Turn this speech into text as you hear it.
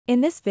In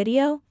this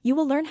video, you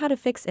will learn how to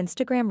fix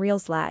Instagram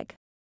Reels lag.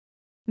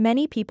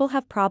 Many people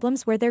have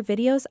problems where their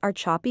videos are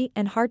choppy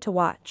and hard to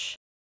watch.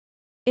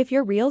 If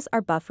your Reels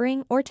are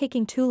buffering or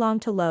taking too long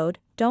to load,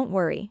 don't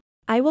worry.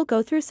 I will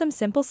go through some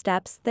simple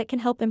steps that can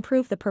help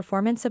improve the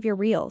performance of your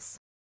Reels.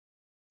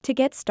 To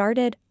get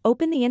started,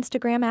 open the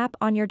Instagram app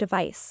on your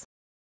device.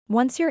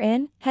 Once you're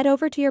in, head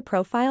over to your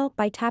profile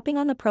by tapping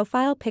on the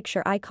profile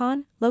picture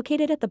icon,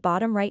 located at the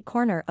bottom right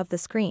corner of the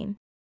screen.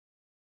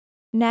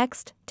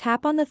 Next,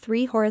 tap on the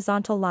three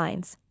horizontal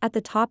lines at the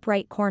top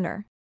right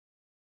corner.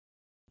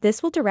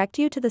 This will direct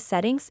you to the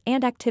Settings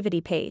and Activity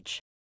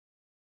page.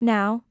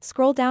 Now,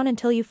 scroll down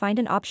until you find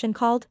an option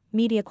called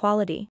Media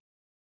Quality.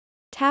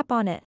 Tap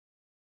on it.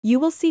 You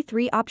will see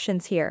three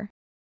options here.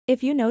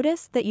 If you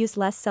notice that Use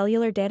Less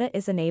Cellular Data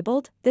is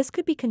enabled, this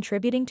could be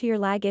contributing to your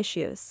lag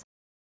issues.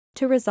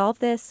 To resolve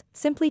this,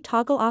 simply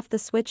toggle off the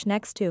switch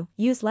next to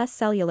Use Less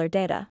Cellular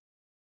Data.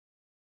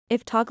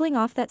 If toggling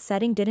off that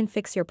setting didn't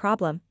fix your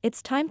problem,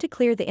 it's time to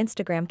clear the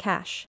Instagram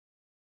cache.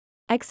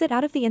 Exit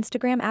out of the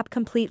Instagram app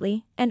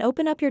completely and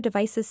open up your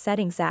device's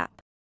Settings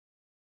app.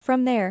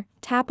 From there,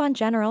 tap on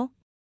General,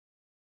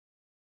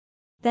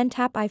 then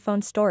tap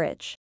iPhone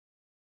Storage.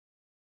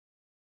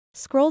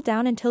 Scroll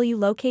down until you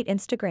locate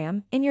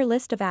Instagram in your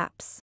list of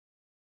apps.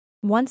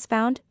 Once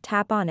found,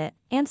 tap on it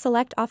and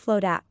select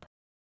Offload App.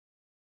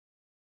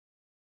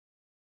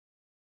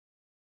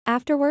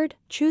 Afterward,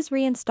 choose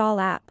Reinstall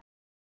App.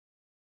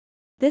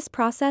 This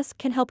process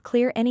can help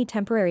clear any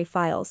temporary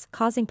files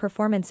causing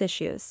performance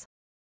issues.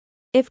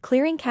 If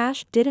clearing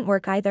cache didn't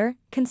work either,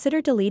 consider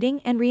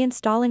deleting and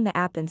reinstalling the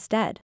app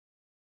instead.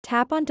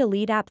 Tap on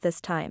Delete App this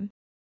time.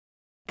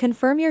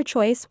 Confirm your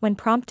choice when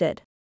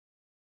prompted.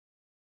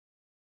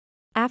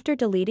 After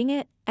deleting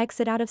it,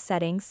 exit out of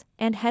Settings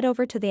and head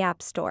over to the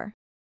App Store.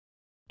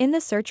 In the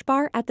search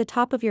bar at the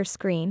top of your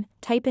screen,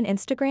 type in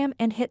Instagram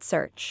and hit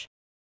search.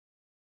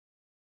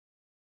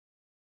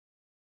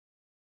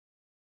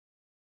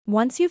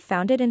 Once you've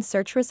found it in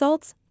search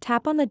results,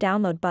 tap on the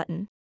Download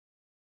button.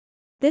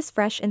 This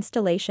fresh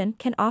installation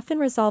can often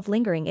resolve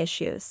lingering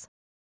issues.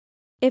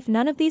 If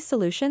none of these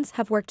solutions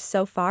have worked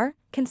so far,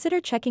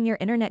 consider checking your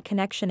internet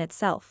connection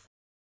itself.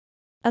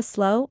 A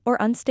slow or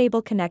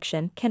unstable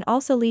connection can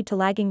also lead to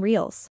lagging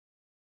Reels.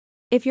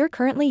 If you're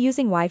currently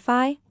using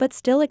Wi-Fi but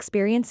still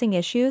experiencing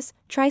issues,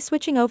 try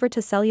switching over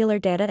to cellular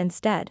data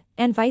instead,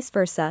 and vice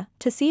versa,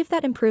 to see if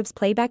that improves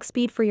playback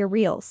speed for your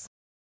Reels.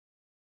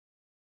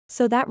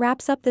 So that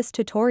wraps up this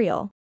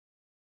tutorial.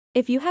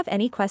 If you have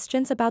any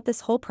questions about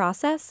this whole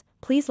process,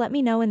 please let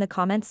me know in the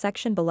comments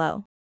section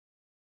below.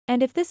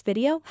 And if this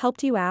video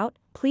helped you out,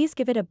 please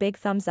give it a big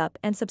thumbs up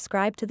and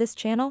subscribe to this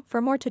channel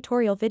for more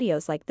tutorial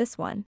videos like this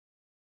one.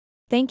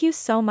 Thank you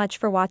so much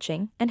for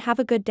watching and have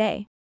a good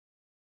day.